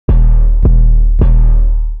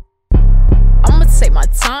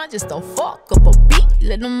just to fuck up a beat.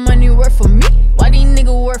 Let the money work for me, why these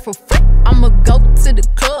niggas work for free? I'ma go to the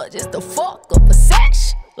club just to fuck up a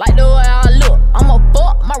section. Like the way I look, I'ma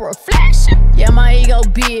fuck my reflection. Yeah, my ego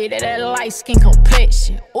big, that light skin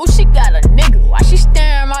complexion. Ooh, she got a nigga, why she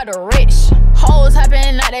staring my direction? Hoes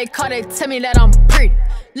hopping out they car, they tell me that I'm pretty.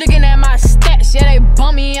 Looking at my stats, yeah, they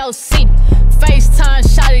bum me in your city. FaceTime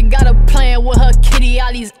shawty got a plan with her kitty.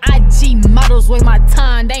 All these IG models waste my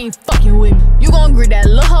time, they ain't fucking with me. You gon' greet that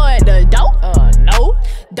little hoe at the door? No.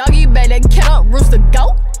 Doggy bag that cat up, rooster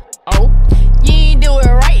go. Oh, you ain't do it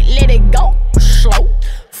right, let it go. Slow.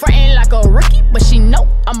 Frontin' like a rookie, but she know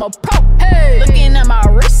I'm a pro. Hey, looking at my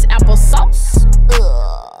wrist, applesauce.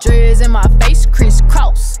 Dreads in my face,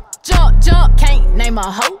 crisscross. Jump, jump, can't name a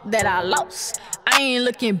hoe that I lost. I ain't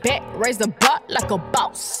looking back, raise the bar like a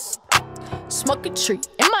boss. Smoke a tree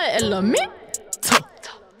in my element.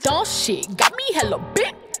 Don't shit, got me hella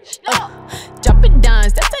bent. Dropping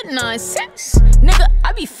dimes, that's that nonsense. Nigga,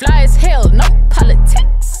 I be fly as hell, no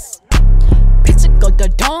politics. Picture go the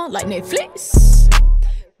dawn like Netflix.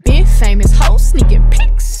 Been famous, hoe sneaking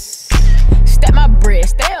pics. Step my bread,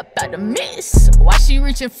 stay up out the mist. Why she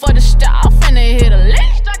reaching for the star? I'm finna hit a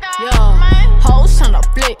lick. Yeah, hoes tryna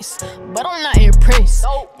flex, but I'm not impressed.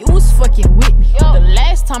 You was fucking with me the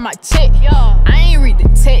last time I checked. I ain't read the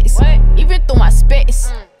text, even through my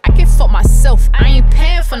specs. I can fuck myself, I ain't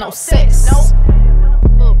paying for no sex.